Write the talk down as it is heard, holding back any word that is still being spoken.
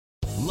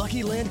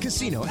Lucky Land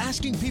Casino,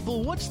 asking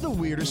people, what's the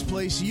weirdest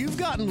place you've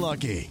gotten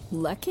lucky?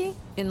 Lucky?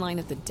 In line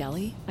at the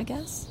deli, I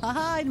guess?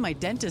 Aha, in my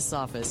dentist's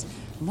office.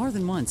 More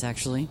than once,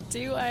 actually.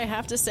 Do I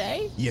have to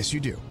say? Yes, you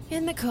do.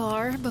 In the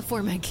car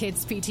before my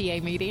kids'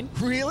 PTA meeting.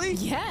 Really?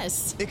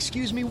 Yes.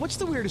 Excuse me, what's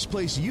the weirdest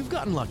place you've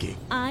gotten lucky?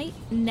 I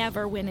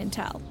never win and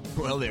tell.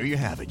 Well, there you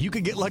have it. You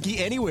can get lucky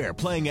anywhere,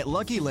 playing at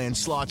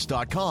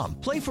LuckyLandSlots.com.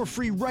 Play for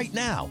free right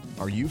now.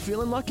 Are you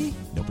feeling lucky?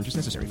 No purchase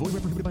necessary. Void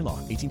where prohibited by law.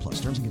 18 plus.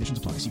 Terms and conditions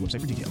apply. See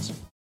website for details.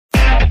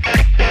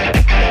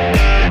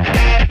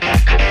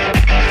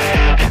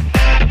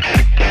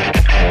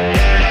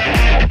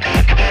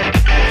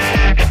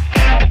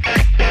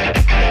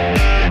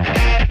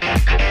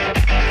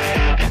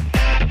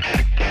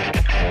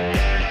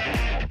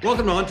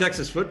 Welcome to On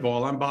Texas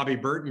Football. I'm Bobby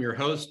Burton, your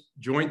host,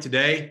 joined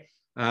today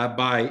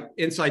by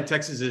Inside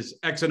Texas's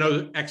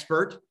X&O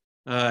expert,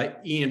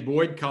 Ian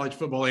Boyd, college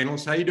football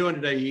analyst. How you doing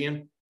today,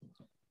 Ian?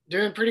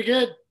 Doing pretty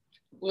good.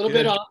 A little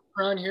bit off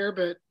around here,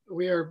 but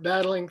we are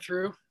battling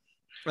through.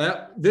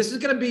 This is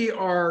going to be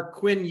our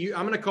I'm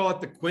going to call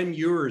it the Quinn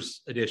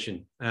Ewers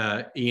edition,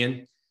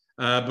 Ian.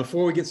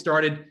 Before we get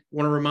started, I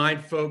want to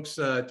remind folks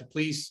to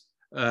please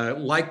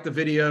like the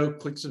video,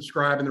 click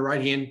subscribe in the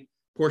right-hand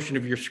portion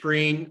of your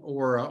screen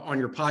or on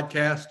your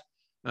podcast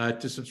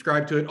to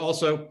subscribe to it.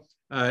 Also,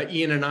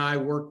 Ian and I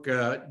work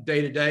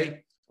day to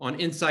day on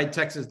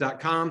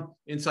InsideTexas.com.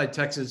 Inside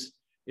Texas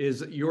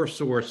is your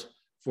source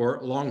for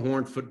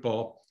Longhorn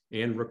football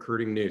and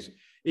recruiting news.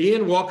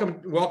 Ian,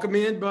 welcome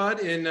in, bud,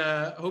 and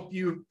hope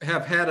you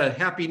have had a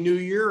happy new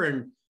year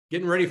and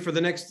getting ready for the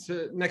next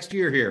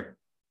year here.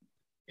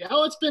 Yeah,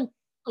 well, it's been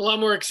a lot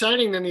more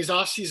exciting than these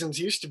off seasons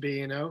used to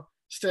be,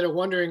 instead of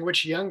wondering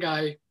which young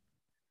guy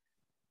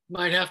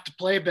might have to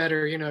play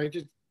better,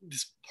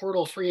 this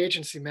portal free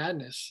agency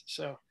madness.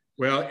 So,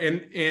 well,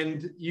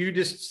 and you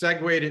just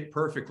segued it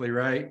perfectly,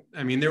 right?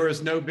 I mean, there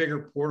was no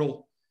bigger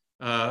portal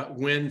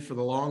win for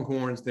the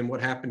Longhorns than what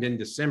happened in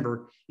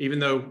December, even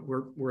though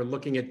we're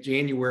looking at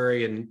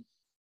January and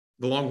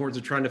the Longhorns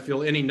are trying to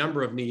fill any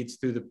number of needs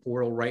through the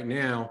portal right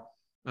now.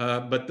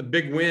 But the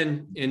big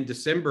win in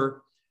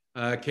December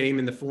came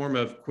in the form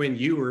of Quinn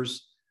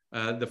Ewers,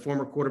 the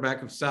former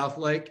quarterback of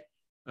Southlake,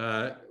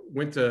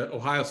 went to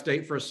Ohio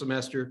State for a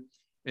semester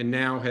and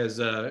now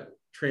has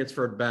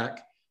transferred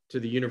back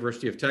to the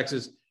University of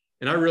Texas.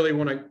 And I really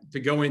want to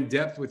go in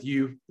depth with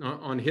you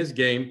on his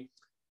game.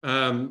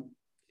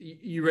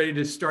 You ready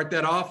to start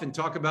that off and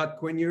talk about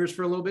Quinn Ewers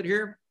for a little bit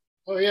here?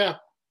 Oh yeah.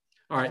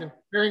 All right. I've been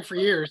preparing for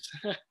years.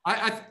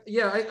 I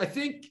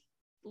think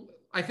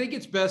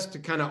it's best to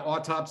kind of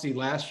autopsy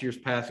last year's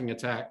passing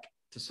attack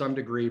to some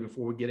degree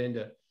before we get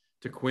into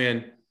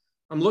Quinn.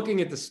 I'm looking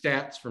at the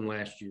stats from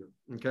last year.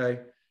 Okay.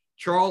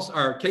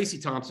 Casey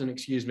Thompson,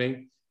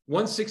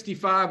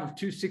 165 of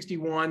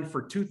 261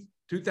 for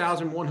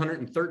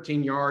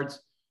 2,113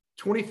 yards,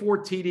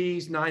 24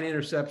 TDs, 9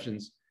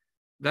 interceptions.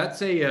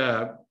 That's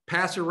a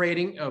passer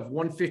rating of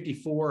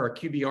 154, or a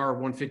QBR of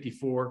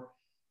 154,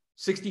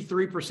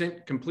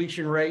 63%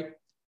 completion rate,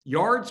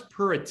 yards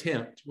per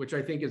attempt, which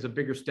I think is a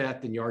bigger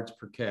stat than yards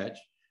per catch.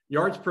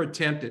 Yards per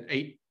attempt at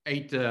a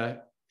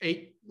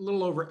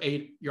little over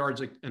 8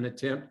 yards an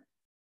attempt.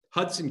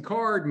 Hudson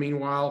Card,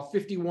 meanwhile,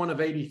 51 of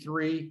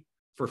 83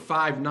 for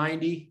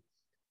 590,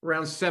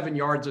 around 7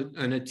 yards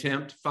an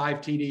attempt,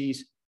 5 TDs,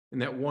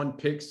 and that one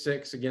pick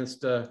six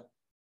against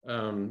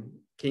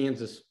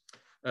Kansas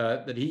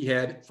that he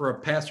had for a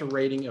passer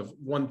rating of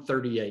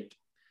 138.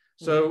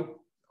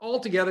 So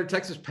altogether,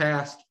 Texas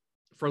passed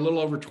for a little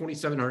over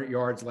 2,700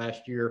 yards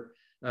last year,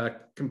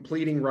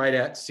 completing right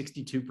at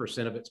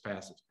 62% of its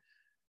passes.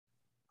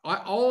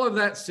 All of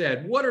that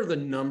said, what are the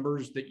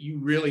numbers that you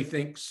really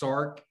think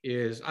Sark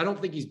is? I don't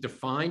think he's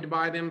defined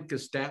by them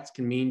because stats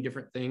can mean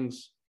different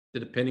things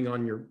depending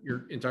on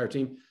your entire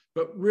team.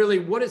 But really,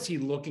 what is he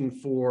looking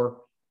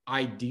for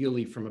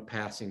ideally from a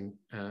passing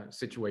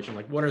situation?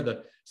 Like, what are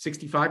the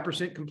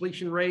 65%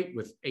 completion rate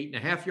with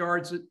 8.5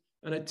 yards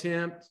an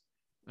attempt,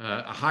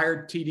 a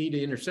higher TD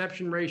to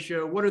interception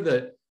ratio? What are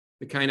the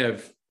kind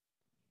of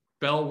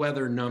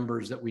bellwether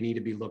numbers that we need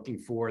to be looking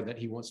for that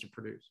he wants to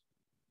produce?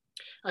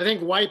 I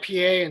think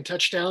YPA and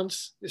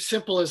touchdowns, as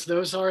simple as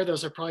those are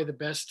probably the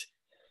best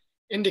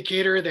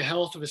indicator of the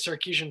health of a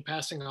Sarkisian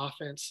passing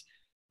offense,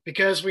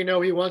 because we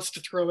know he wants to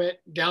throw it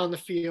down the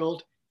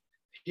field.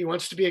 He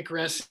wants to be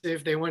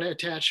aggressive. They want to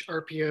attach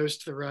RPOs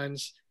to the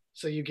runs.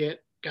 So you get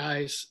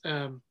guys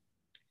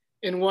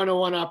in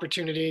one-on-one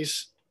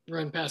opportunities,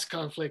 run past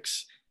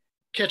conflicts,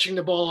 catching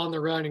the ball on the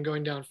run and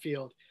going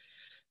downfield.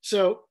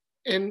 So,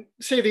 and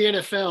say the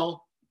NFL,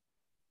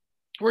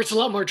 where it's a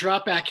lot more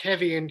drop back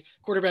heavy and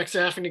quarterbacks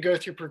having to go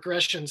through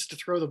progressions to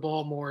throw the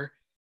ball more.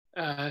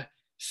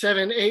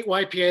 7-8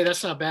 YPA,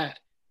 that's not bad.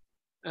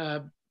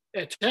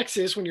 At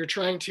Texas, when you're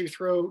trying to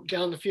throw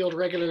down the field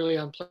regularly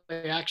on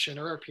play action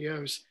or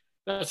RPOs,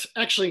 that's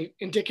actually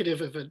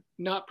indicative of a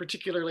not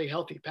particularly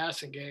healthy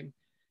passing game.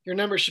 Your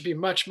numbers should be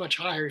much, much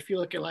higher. If you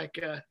look at like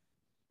a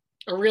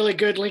really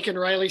good Lincoln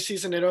Riley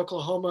season at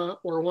Oklahoma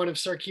or one of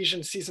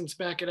Sarkisian's seasons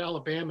back at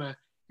Alabama,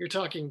 you're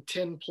talking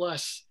 10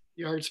 plus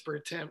yards per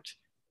attempt,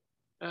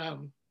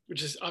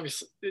 which is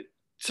obviously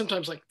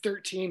sometimes like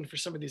 13 for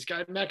some of these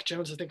guys. Mac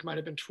Jones, I think, might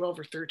have been 12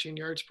 or 13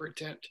 yards per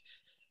attempt.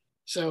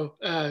 So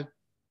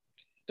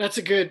that's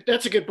a good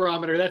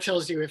barometer. That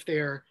tells you if they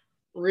are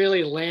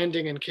really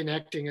landing and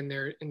connecting in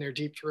their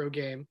deep throw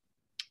game.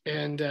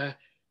 And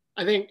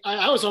I think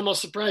I was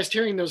almost surprised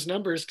hearing those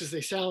numbers because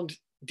they sound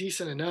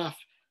decent enough.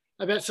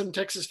 I bet some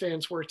Texas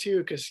fans were too,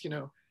 because,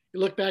 you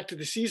look back to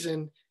the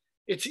season,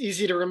 it's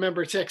easy to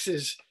remember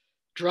Texas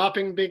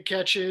dropping big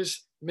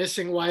catches,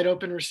 missing wide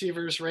open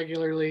receivers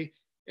regularly,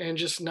 and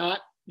just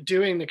not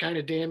doing the kind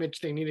of damage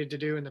they needed to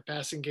do in the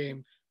passing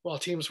game while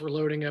teams were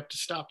loading up to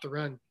stop the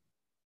run.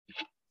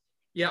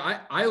 Yeah,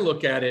 I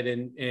look at it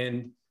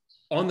and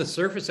on the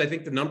surface, I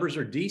think the numbers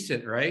are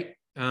decent, right?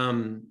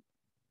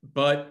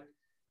 But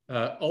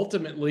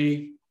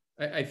ultimately,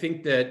 I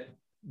think that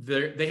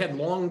they had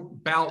long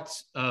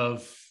bouts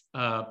of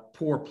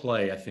poor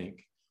play, I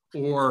think,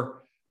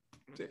 or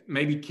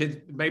maybe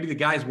the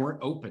guys weren't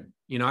open.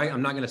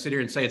 I'm not going to sit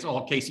here and say it's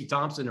all Casey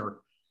Thompson or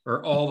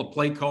all the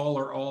play call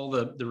or all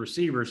the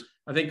receivers.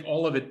 I think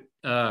all of it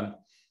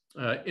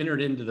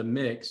entered into the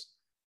mix.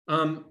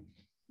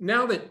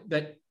 Now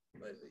that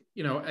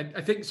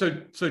I think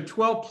so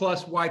 12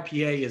 plus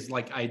YPA is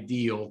like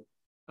ideal,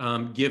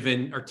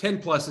 given, or 10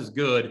 plus is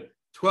good.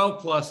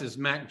 12 plus is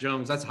Mac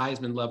Jones. That's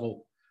Heisman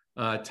level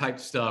type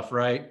stuff,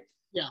 right?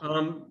 Yeah.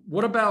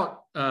 What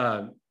about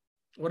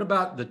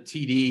the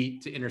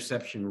TD to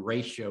interception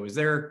ratio? Is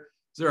there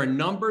a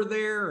number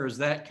there, or is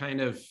that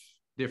kind of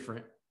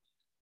different?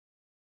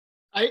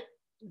 I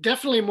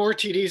definitely more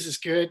TDs is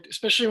good,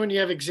 especially when you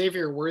have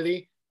Xavier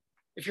Worthy.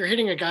 If you're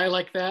hitting a guy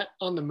like that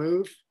on the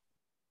move,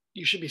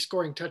 you should be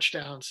scoring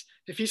touchdowns.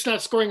 If he's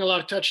not scoring a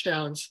lot of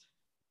touchdowns,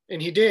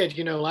 and he did,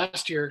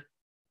 last year,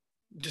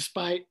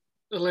 despite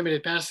a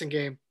limited passing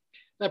game,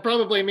 that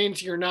probably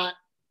means you're not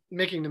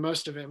making the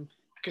most of him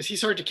because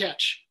he's hard to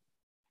catch.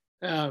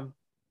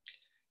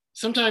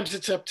 Sometimes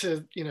it's up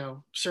to,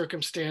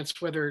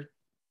 circumstance, whether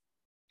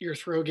your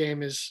throw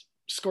game is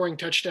scoring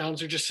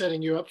touchdowns or just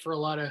setting you up for a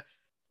lot of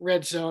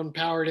red zone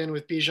powered in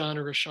with Bijan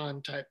or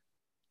Rashawn type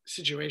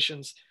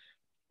situations.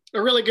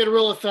 A really good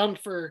rule of thumb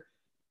for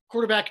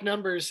quarterback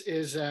numbers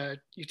is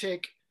you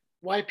take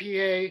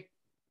YPA,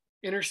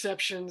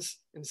 interceptions,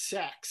 and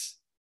sacks.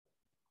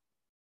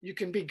 You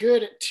can be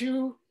good at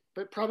 2,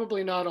 but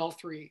probably not all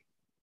 3.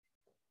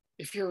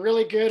 If you're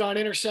really good on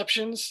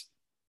interceptions,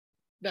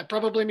 that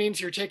probably means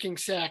you're taking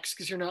sacks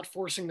because you're not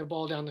forcing the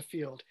ball down the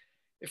field.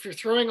 If you're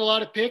throwing a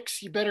lot of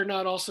picks, you better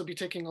not also be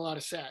taking a lot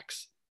of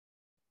sacks.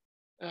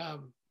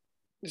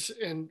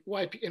 And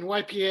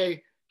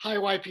YPA, high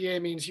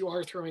YPA means you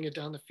are throwing it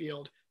down the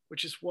field,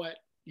 which is what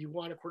you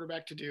want a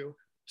quarterback to do,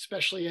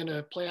 especially in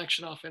a play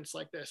action offense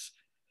like this.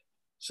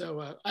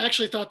 So I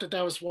actually thought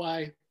that was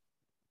why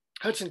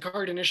Hudson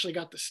Card initially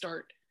got the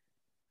start,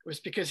 was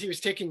because he was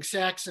taking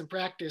sacks in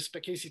practice,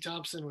 but Casey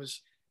Thompson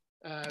was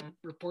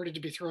reported to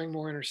be throwing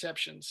more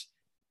interceptions,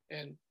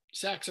 and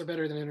sacks are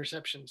better than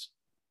interceptions.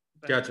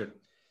 Gotcha.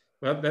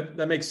 Well,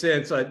 that makes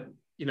sense.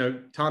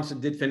 Thompson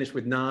did finish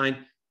with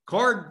 9.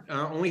 Card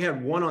only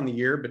had 1 on the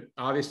year, but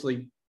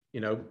obviously,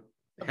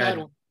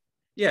 had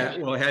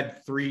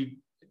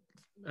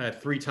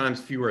 3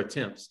 times fewer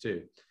attempts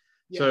too.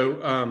 Yeah.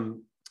 So,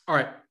 all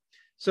right.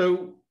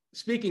 So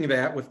speaking of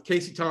that, with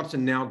Casey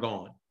Thompson now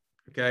gone,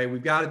 okay,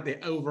 we've got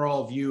the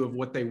overall view of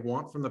what they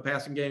want from the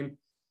passing game.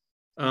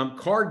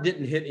 Card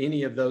didn't hit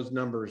any of those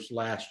numbers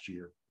last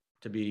year,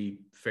 to be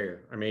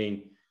fair. I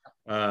mean,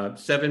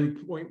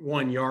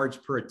 7.1 yards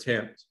per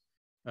attempt,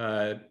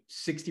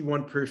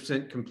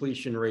 61%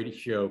 completion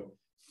ratio,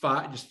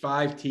 5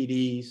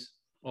 TDs,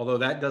 although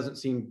that doesn't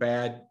seem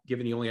bad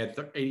given he only had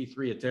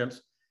 83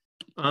 attempts.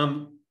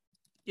 So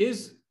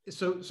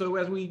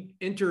as we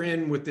enter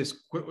in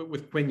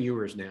with Quinn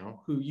Ewers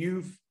now, who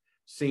you've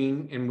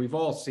seen, and we've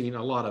all seen,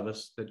 a lot of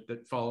us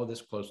that follow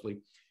this closely,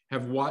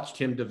 have watched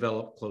him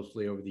develop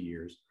closely over the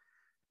years.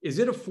 Is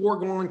it a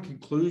foregone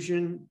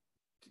conclusion,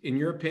 in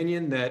your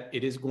opinion, that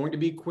it is going to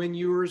be Quinn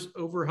Ewers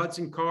over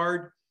Hudson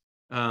Card?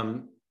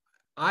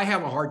 I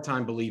have a hard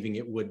time believing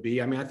it would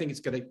be. I mean, I think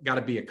it's got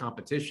to be a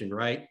competition,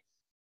 right?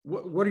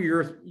 What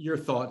are your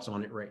thoughts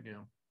on it right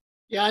now?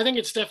 Yeah, I think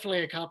it's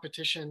definitely a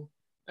competition.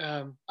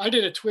 I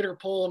did a Twitter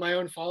poll of my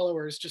own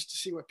followers just to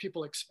see what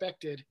people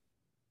expected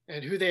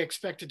and who they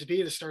expected to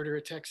be the starter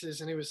at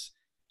Texas, and it was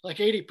like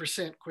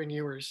 80% Quinn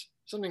Ewers,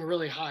 something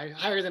really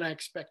higher than I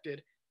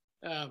expected.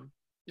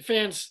 The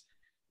fans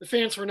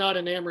were not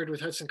enamored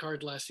with Hudson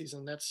Card last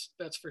season. That's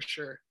for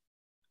sure.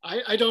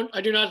 I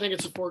do not think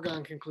it's a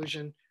foregone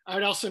conclusion. I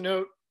would also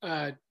note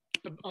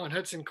on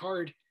Hudson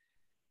Card,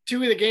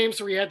 2 of the games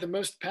where he had the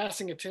most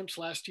passing attempts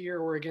last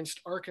year were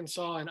against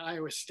Arkansas and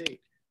Iowa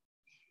State.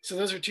 So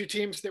those are 2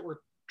 teams that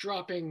were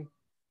dropping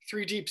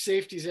 3 deep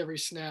safeties every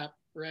snap,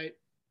 right?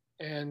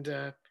 And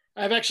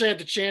I've actually had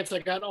the chance. I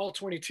got all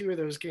 22 of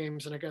those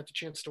games, and I got the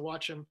chance to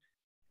watch them.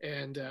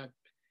 And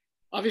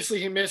obviously,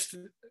 he missed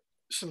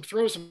some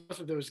throws in both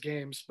of those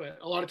games, but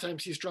a lot of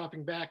times he's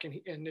dropping back, and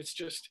it's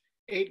just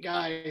 8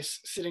 guys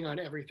sitting on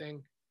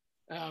everything.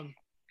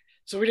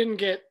 So we didn't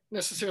get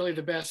necessarily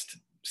the best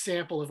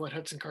sample of what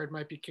Hudson Card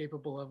might be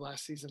capable of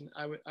last season.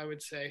 I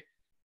would say,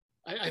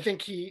 I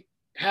think he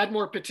had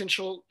more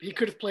potential. He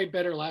could have played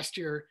better last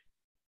year,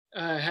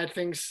 had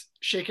things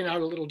shaken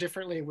out a little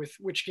differently with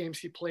which games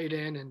he played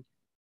in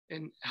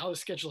and how the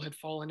schedule had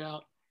fallen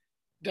out.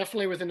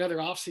 Definitely with another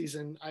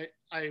offseason, I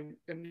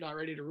am not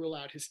ready to rule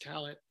out his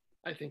talent.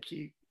 I think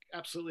he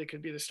absolutely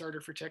could be the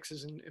starter for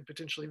Texas and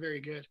potentially very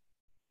good.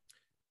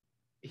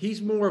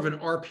 He's more of an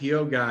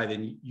RPO guy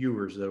than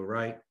Ewers, though,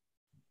 right?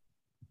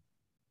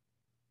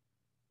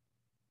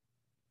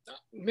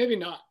 Maybe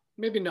not.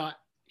 Maybe not.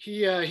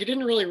 He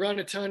didn't really run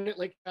a ton at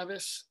Lake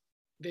Travis.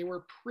 They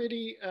were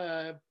pretty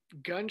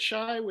gun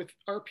shy with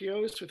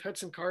RPOs with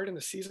Hudson Card in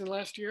the season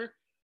last year.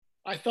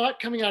 I thought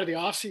coming out of the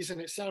offseason,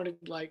 it sounded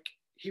like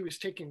he was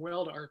taking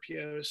well to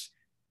RPOs,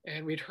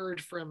 and we'd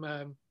heard from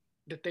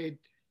that they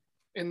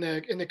in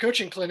the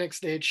coaching clinics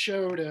they had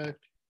showed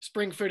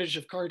spring footage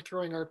of Card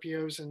throwing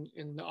RPOs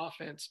in the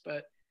offense,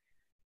 but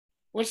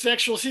once the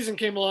actual season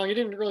came along, he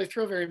didn't really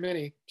throw very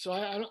many. So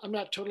I'm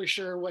not totally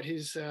sure what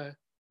his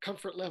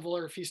comfort level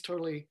or if he's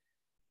totally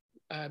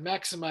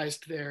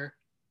maximized there.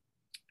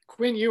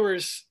 Quinn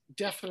Ewers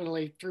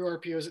definitely threw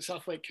RPOs at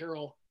South Lake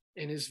Carroll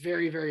and is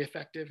very, very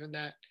effective in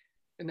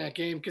that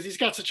game because he's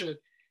got such an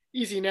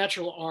easy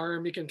natural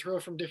arm. He can throw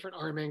from different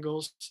arm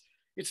angles.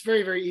 It's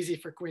very, very easy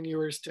for Quinn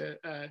Ewers to,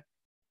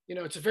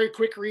 it's a very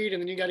quick read,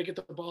 and then you got to get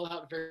the ball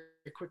out very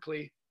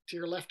quickly to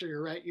your left or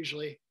your right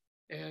usually.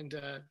 And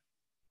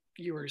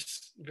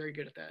Ewers very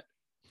good at that.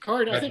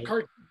 Card, I think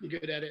Card would be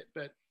good at it,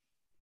 but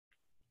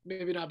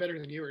maybe not better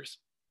than Ewers.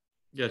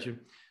 Gotcha.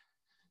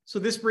 So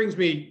this brings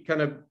me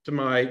kind of to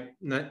my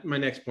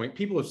next point.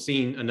 People have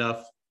seen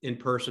enough in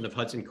person of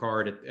Hudson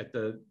Card at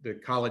the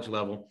college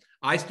level.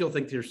 I still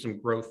think there's some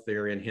growth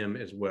there in him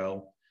as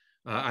well.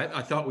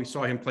 I thought we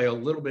saw him play a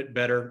little bit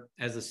better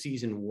as the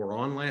season wore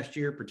on last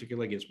year,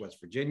 particularly against West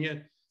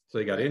Virginia. So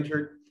he got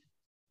injured.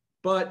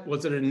 But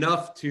was it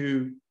enough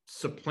to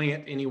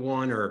supplant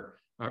anyone or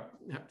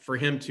for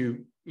him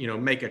to,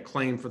 make a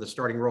claim for the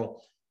starting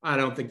role? I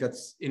don't think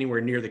that's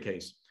anywhere near the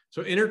case.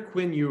 So enter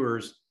Quinn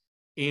Ewers.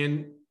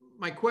 And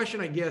my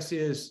question, I guess,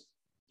 is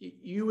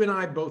you and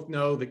I both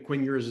know that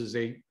Quinn Ewers is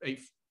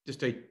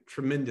just a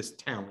tremendous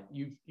talent.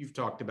 You've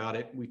talked about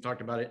it. We've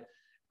talked about it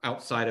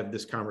outside of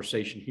this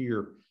conversation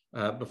here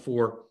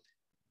before.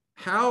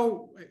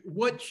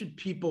 What should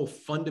people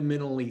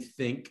fundamentally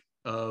think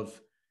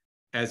of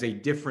as a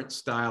different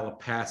style of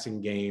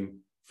passing game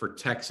for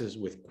Texas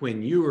with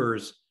Quinn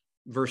Ewers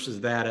versus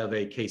that of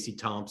a Casey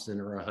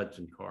Thompson or a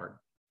Hudson Card?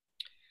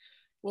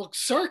 Well,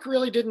 Sark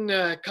really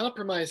didn't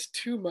compromise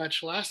too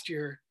much last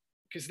year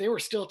because they were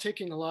still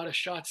taking a lot of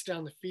shots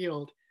down the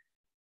field.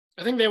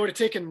 I think they would have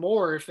taken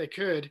more if they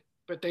could,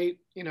 but they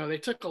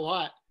took a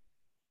lot,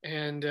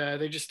 and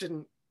they just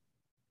didn't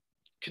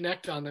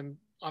connect on them,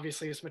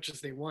 obviously, as much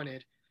as they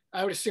wanted.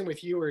 I would assume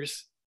with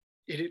Ewers,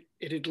 it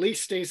at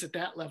least stays at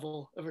that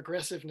level of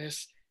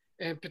aggressiveness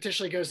and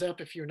potentially goes up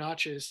a few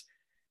notches.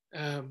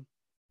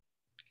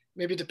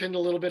 Maybe depend a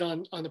little bit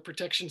on the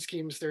protection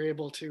schemes they're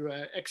able to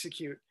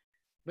execute.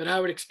 But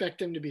I would expect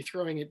them to be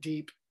throwing it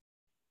deep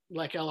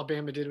like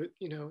Alabama did.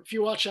 If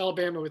you watch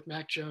Alabama with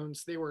Mac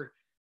Jones, they were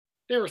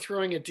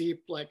throwing it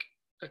deep like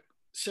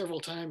several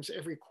times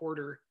every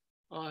quarter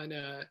on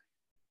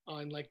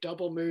like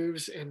double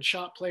moves and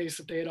shot plays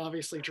that they had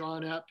obviously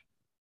drawn up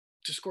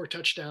to score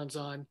touchdowns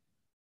on.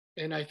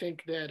 And I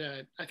think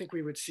that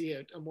we would see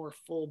a more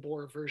full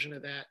bore version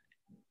of that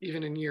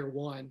even in year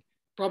one.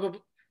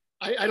 Probably,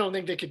 I don't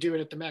think they could do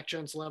it at the Mac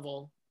Jones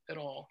level at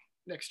all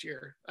next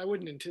year. I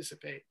wouldn't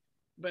anticipate,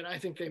 but I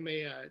think they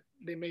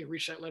may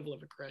reach that level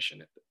of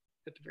aggression at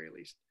the very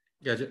least.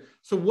 Gotcha.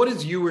 So what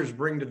does Ewers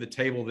bring to the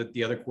table that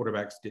the other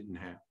quarterbacks didn't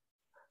have?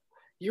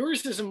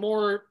 Ewers is a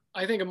more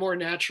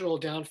natural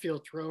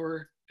downfield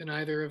thrower than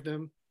either of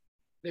them.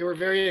 They were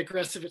very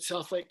aggressive at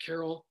South Lake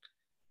Carroll.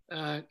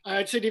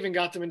 I'd say it even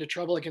got them into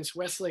trouble against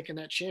Westlake in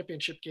that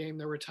championship game.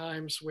 There were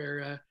times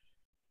where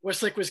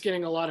Westlake was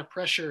getting a lot of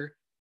pressure,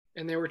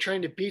 and they were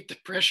trying to beat the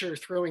pressure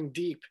throwing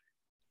deep,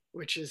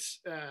 which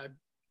is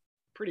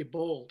pretty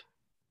bold.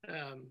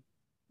 And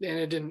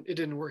it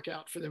didn't work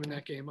out for them in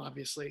that game,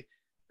 obviously.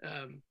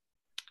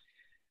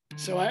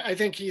 So I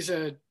think he's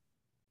a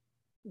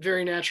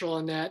very natural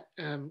on that.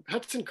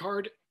 Hudson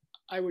Card,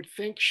 I would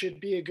think,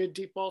 should be a good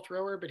deep ball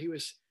thrower, but he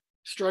was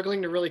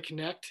struggling to really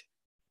connect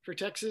for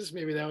Texas.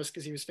 Maybe that was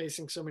because he was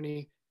facing so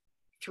many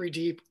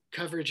 3-deep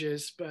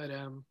coverages, but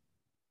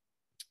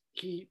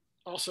he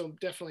also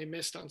definitely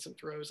missed on some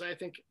throws. I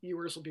think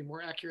Ewers will be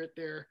more accurate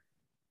there.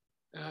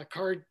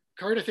 Card,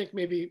 I think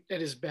maybe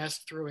at his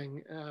best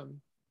throwing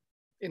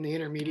in the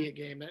intermediate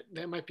game.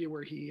 That might be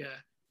where he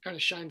kind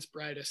of shines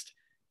brightest.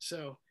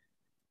 So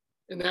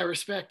in that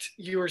respect,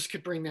 Ewers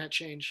could bring that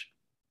change.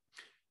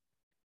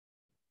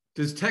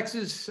 Does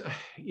Texas,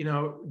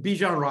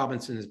 Bijan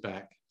Robinson is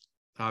back,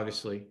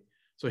 obviously.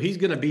 So he's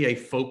going to be a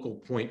focal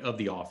point of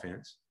the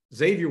offense.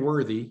 Xavier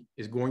Worthy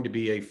is going to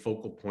be a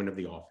focal point of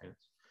the offense.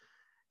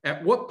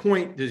 At what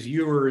point does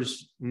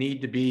Ewers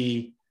need to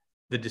be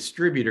the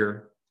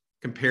distributor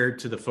compared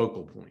to the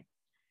focal point,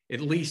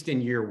 at least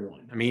in year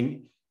one? I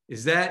mean,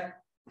 is that,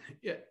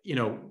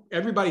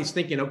 everybody's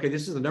thinking, okay,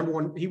 this is the number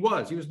one. He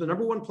was the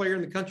number one player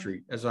in the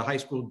country as a high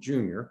school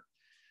junior,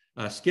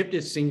 skipped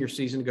his senior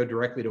season to go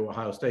directly to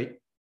Ohio State.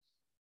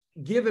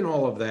 Given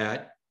all of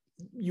that,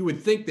 you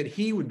would think that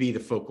he would be the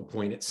focal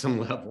point at some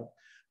level.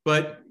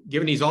 But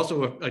given he's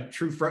also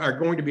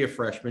going to be a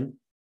freshman,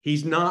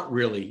 he's not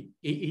really.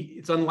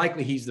 It's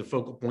unlikely he's the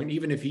focal point,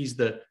 even if he's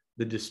the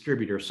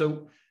distributor.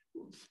 So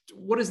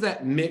what does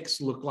that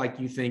mix look like,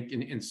 you think,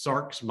 in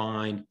Sark's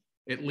mind,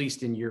 at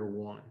least in year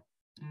one?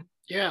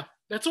 Yeah,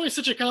 that's always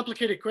such a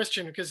complicated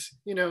question because,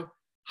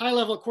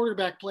 high-level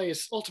quarterback play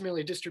is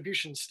ultimately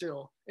distribution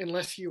still,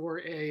 unless you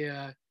were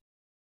a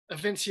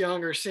Vince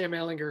Young or Sam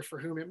Ehlinger, for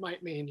whom it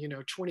might mean,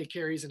 20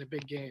 carries in a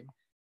big game.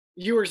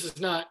 Ewers is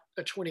not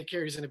a 20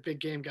 carries in a big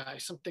game guy.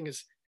 Something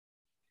is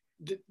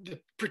the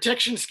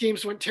protection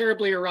schemes went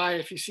terribly awry.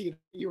 If you see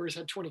Ewers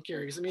had 20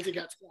 carries, it means he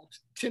got sacked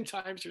 10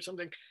 times or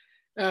something.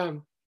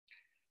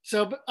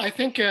 But I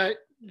think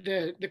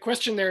the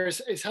question there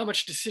is how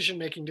much decision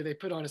making do they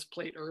put on his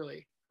plate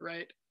early,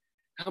 right?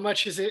 How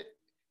much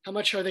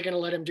are they going to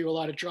let him do a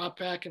lot of drop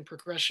back and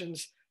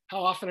progressions?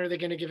 How often are they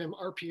going to give him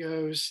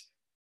RPOs?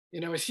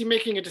 Is he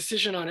making a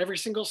decision on every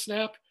single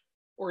snap,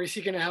 or is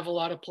he going to have a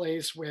lot of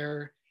plays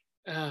where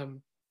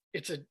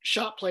it's a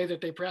shot play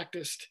that they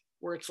practiced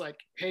where it's like,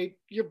 hey,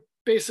 you're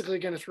basically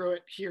going to throw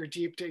it here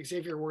deep to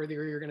Xavier Worthy,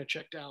 or you're going to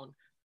check down,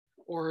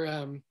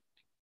 or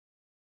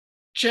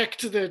check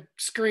to the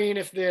screen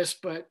if this,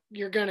 but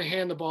you're going to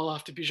hand the ball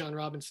off to Bijan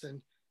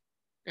Robinson.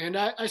 And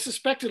I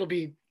suspect it'll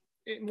be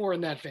more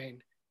in that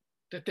vein,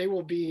 that they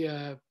will be,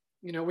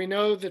 we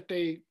know that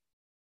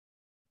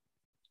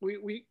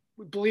we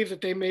believe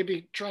that they may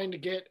be trying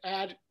to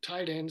add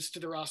tight ends to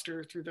the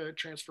roster through the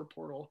transfer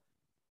portal.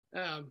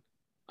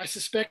 I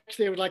suspect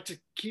they would like to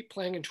keep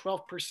playing in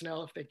 12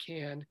 personnel if they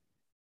can,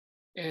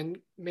 and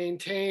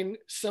maintain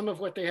some of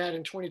what they had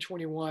in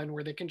 2021,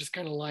 where they can just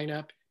kind of line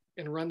up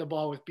and run the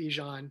ball with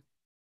Bijan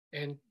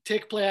and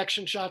take play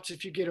action shots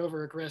if you get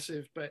over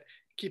aggressive, but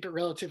keep it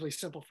relatively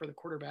simple for the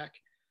quarterback.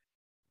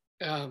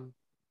 I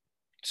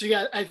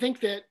think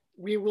that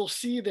we will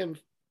see them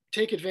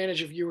take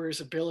advantage of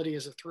Ewers' ability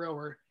as a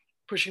thrower,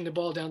 pushing the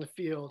ball down the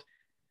field,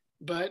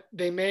 but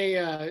they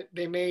may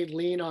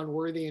lean on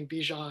Worthy and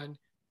Bijan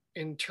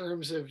in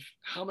terms of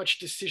how much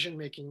decision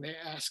making they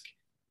ask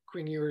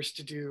Quinn Ewers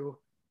to do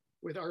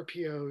with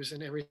RPOs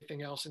and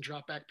everything else and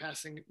drop back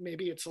passing.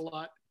 Maybe it's a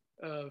lot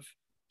of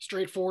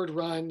straightforward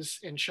runs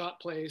and shot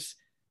plays,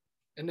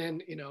 and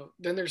then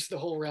there's the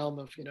whole realm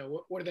of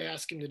what do they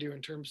ask him to do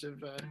in terms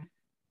of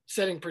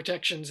setting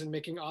protections and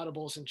making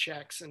audibles and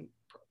checks, and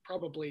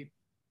probably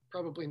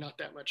not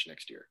that much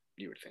next year,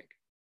 you would think.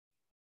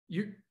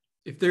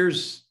 If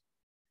there's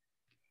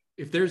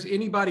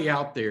anybody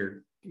out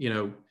there,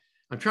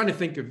 I'm trying to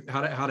think of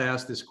how to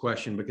ask this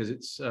question, because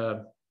it's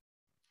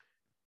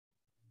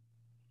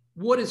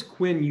what is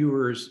Quinn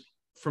Ewers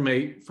from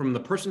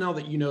the personnel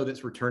that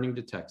that's returning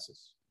to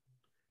Texas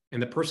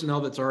and the personnel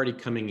that's already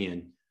coming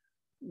in?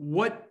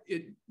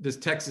 Does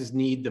Texas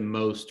need the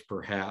most,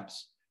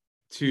 perhaps,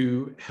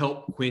 to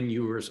help Quinn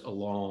Ewers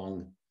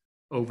along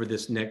over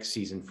this next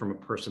season from a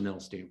personnel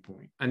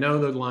standpoint? I know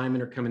the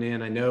linemen are coming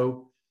in. I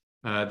know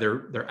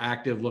they're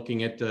active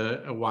looking at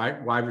a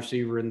wide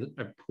receiver in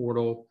the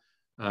portal.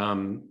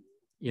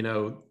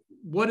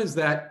 What is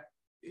that,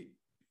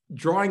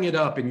 drawing it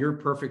up in your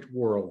perfect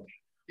world?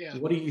 Yeah.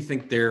 What do you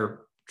think they're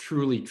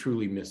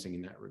truly missing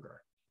in that regard?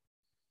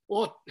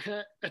 Well,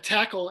 a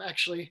tackle,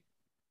 actually.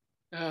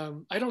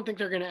 I don't think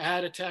they're going to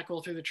add a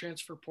tackle through the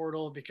transfer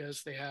portal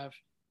because they have,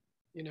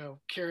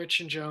 Karich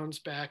and Jones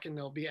back, and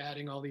they'll be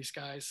adding all these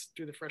guys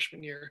through the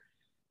freshman year.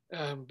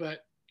 But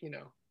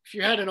if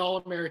you had an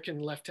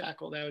All-American left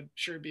tackle, that would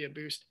sure be a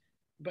boost.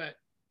 But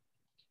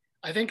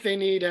I think they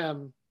need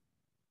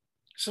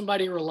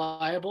somebody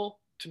reliable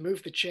to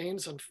move the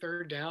chains on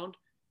third down.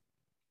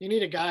 You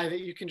need a guy that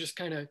you can just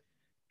kind of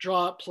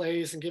draw up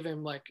plays and give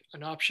him like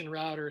an option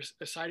route or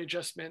a side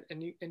adjustment.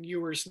 And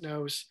Ewers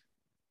knows,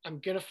 I'm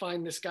going to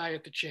find this guy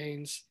at the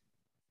chains.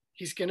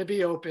 He's going to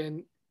be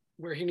open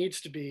where he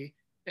needs to be,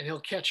 and he'll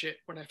catch it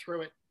when I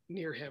throw it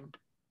near him.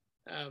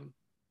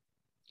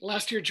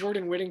 Last year,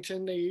 Jordan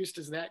Whittington, they used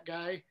as that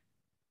guy.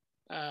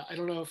 I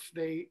don't know if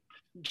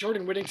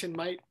Jordan Whittington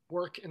might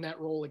work in that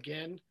role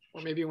again,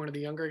 or maybe one of the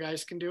younger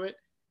guys can do it.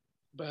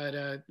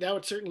 But that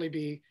would certainly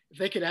be, if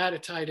they could add a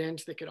tight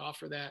end, they could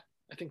offer that.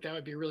 I think that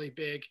would be really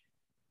big.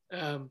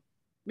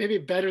 Maybe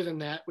better than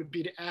that would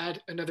be to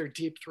add another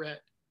deep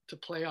threat to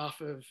play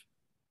off of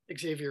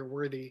Xavier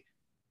Worthy.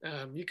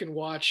 You can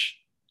watch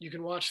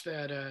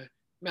that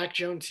Mac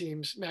Jones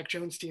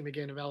team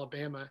again of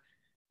Alabama,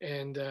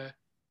 and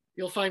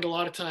you'll find a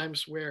lot of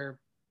times where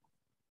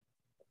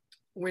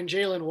when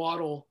Jalen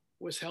Waddle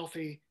was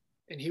healthy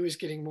and he was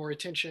getting more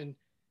attention,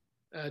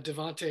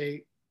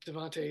 Devontae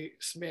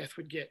Smith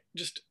would get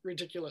just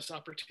ridiculous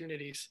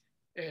opportunities,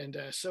 and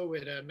so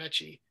would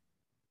Mechie.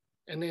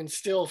 And then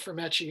still for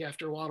Mechie,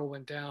 after Waddle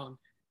went down,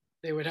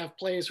 they would have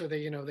plays where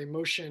they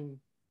motion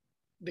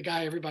the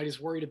guy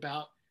everybody's worried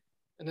about,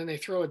 and then they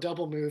throw a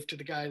double move to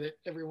the guy that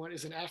everyone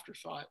is an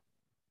afterthought.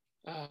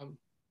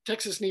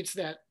 Texas needs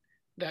that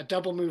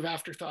double move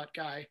afterthought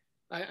guy.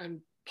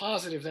 I'm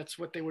positive that's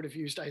what they would have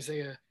used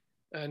Isaiah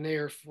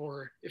Nair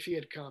for if he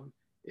had come.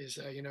 Is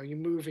you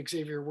move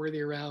Xavier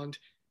Worthy around,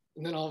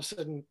 and then all of a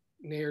sudden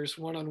Nair's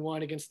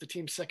one-on-one against the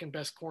team's second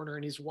best corner,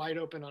 and he's wide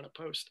open on a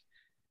post.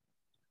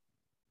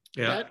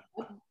 Yeah,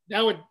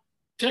 that would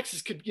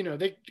Texas could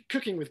they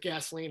cooking with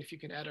gasoline if you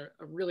can add a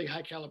really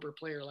high caliber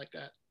player like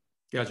that.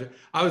 Gotcha.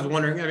 I was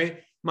wondering. I mean,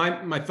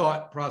 my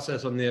thought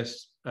process on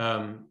this,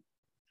 as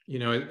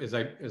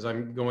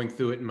I'm going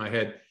through it in my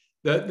head,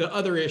 the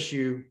other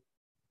issue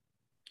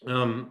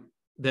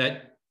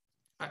that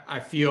I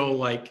feel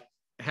like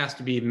has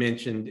to be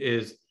mentioned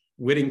is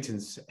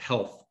Whittington's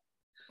health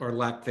or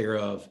lack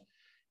thereof.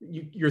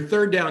 Your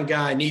third down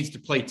guy needs to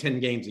play 10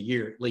 games a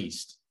year at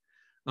least.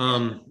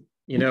 And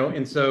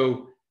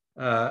so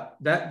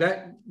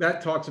that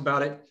talks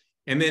about it.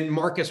 And then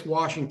Marcus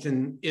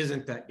Washington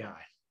isn't that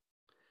guy.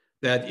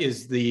 That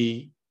is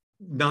the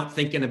not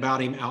thinking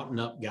about him out and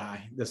up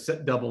guy, the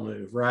set double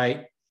move,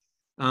 right?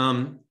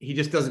 He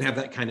just doesn't have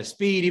that kind of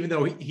speed, even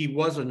though he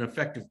was an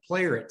effective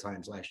player at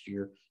times last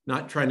year,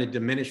 not trying to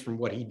diminish from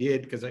what he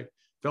did, because I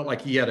felt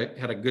like he had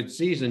a good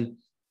season.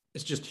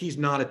 It's just he's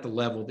not at the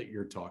level that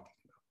you're talking about.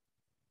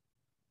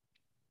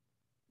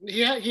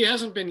 Yeah, he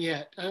hasn't been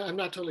yet. I'm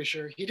not totally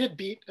sure. He did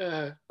beat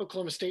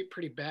Oklahoma State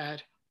pretty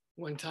bad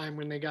one time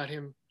when they got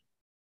him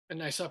a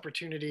nice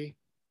opportunity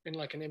in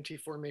like an empty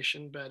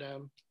formation. But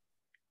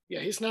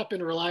he's not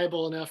been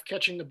reliable enough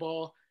catching the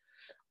ball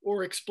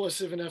or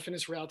explosive enough in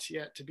his routes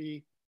yet to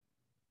be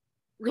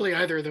really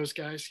either of those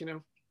guys,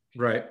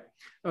 Right.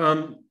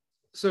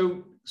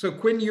 So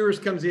Quinn Ewers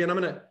comes in.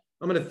 I'm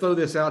gonna throw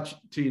this out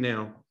to you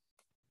now.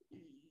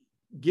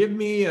 Give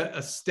me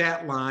a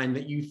stat line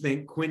that you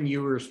think Quinn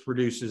Ewers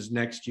produces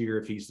next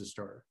year if he's the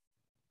starter.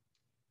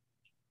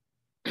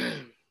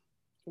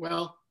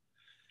 Well,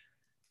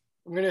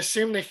 I'm going to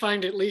assume they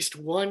find at least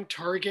one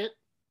target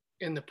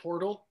in the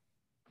portal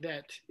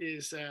that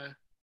is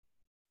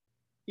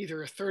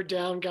either a third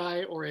down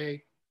guy or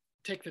a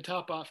take the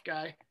top off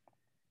guy.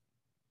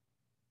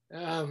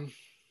 They're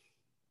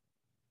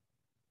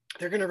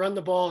going to run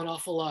the ball an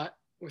awful lot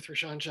with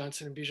Rashawn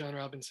Johnson and Bijan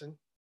Robinson.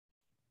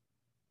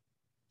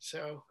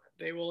 So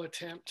they will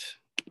attempt.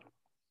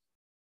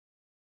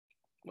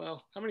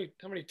 Well, how many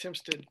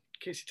attempts did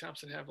Casey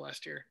Thompson have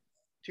last year?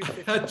 He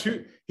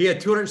had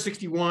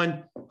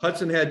 261.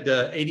 Hudson had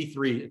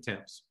 83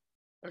 attempts.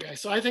 Okay,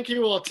 so I think he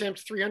will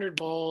attempt 300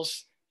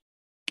 balls,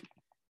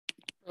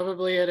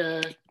 probably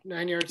at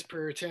 9 yards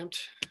per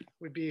attempt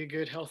would be a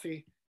good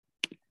healthy.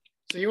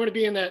 So you want to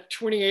be in that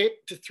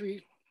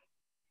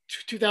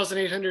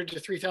 2,800 to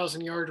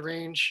 3,000 yard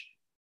range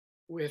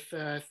with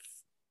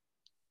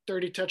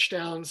 30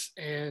 touchdowns,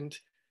 and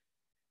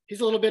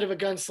he's a little bit of a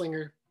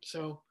gunslinger.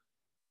 So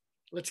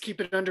let's keep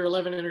it under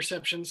 11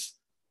 interceptions.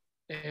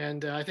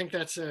 And I think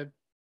that's a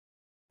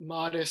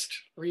modest,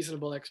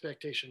 reasonable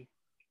expectation.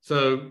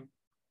 So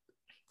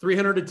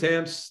 300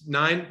 attempts,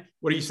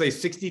 what do you say,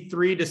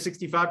 63 to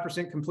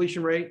 65%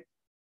 completion rate?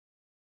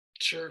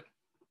 Sure.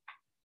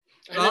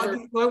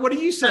 What do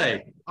you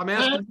say? I'm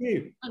asking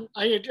you.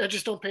 I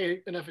just don't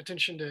pay enough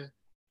attention to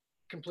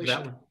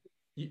completion. That one.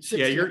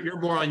 Yeah, you're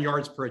more on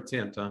yards per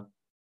attempt, huh?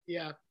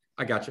 Yeah.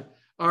 I got you.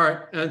 All right.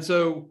 And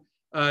so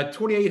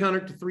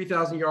 2,800 to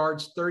 3,000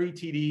 yards, 30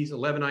 TDs,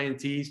 11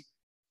 INTs.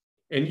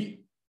 And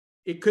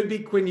it could be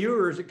Quinn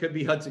Ewers, it could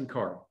be Hudson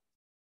Card.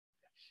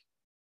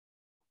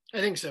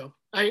 I think so.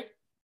 It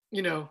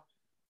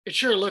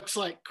sure looks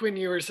like Quinn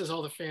Ewers has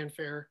all the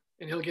fanfare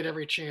and he'll get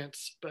every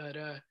chance, but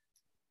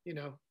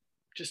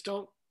just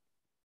don't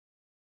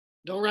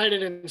write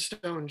it in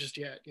stone just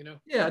yet,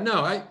 Yeah,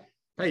 no,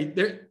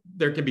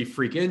 there can be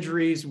freak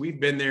injuries. We've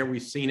been there,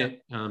 we've seen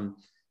it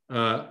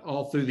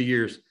all through the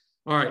years.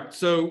 All right,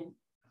 so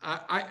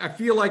I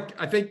feel like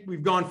I think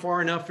we've gone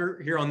far enough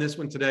here on this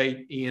one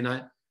today, Ian.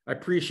 I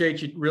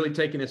appreciate you really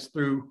taking us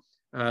through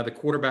the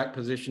quarterback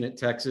position at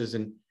Texas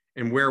and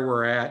where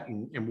we're at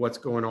and what's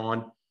going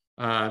on.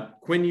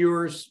 Quinn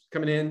Ewers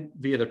coming in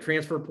via the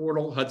transfer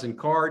portal, Hudson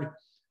Card,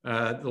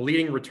 the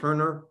leading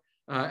returner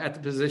at the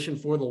position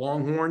for the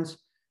Longhorns.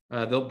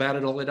 They'll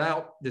battle it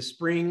out this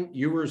spring.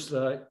 Ewers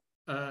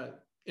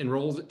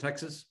enrolls at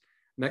Texas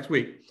next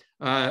week.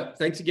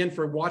 Thanks again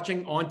for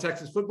watching On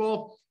Texas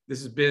Football.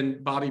 This has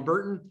been Bobby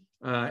Burton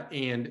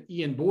and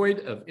Ian Boyd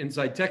of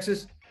Inside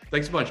Texas.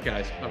 Thanks a bunch,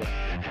 guys. Bye-bye.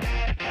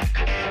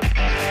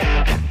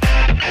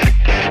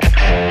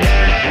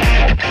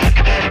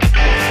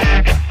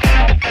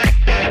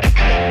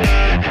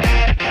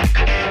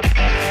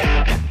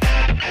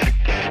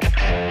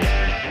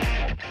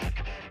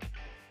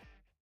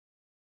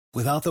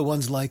 Without the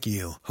ones like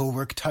you, who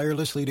work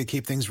tirelessly to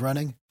keep things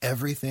running,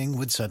 everything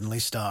would suddenly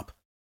stop.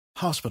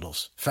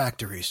 Hospitals,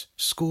 factories,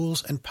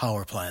 schools, and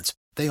power plants,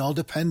 they all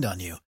depend on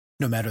you.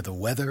 No matter the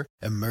weather,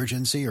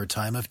 emergency, or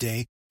time of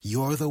day,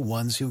 you're the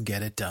ones who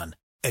get it done.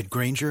 At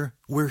Grainger,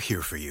 we're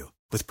here for you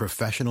with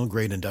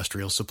professional-grade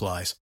industrial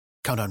supplies.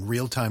 Count on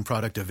real-time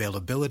product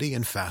availability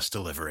and fast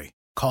delivery.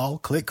 Call,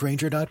 click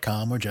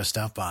Grainger.com, or just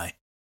stop by.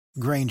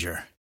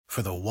 Grainger,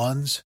 for the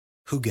ones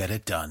who get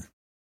it done.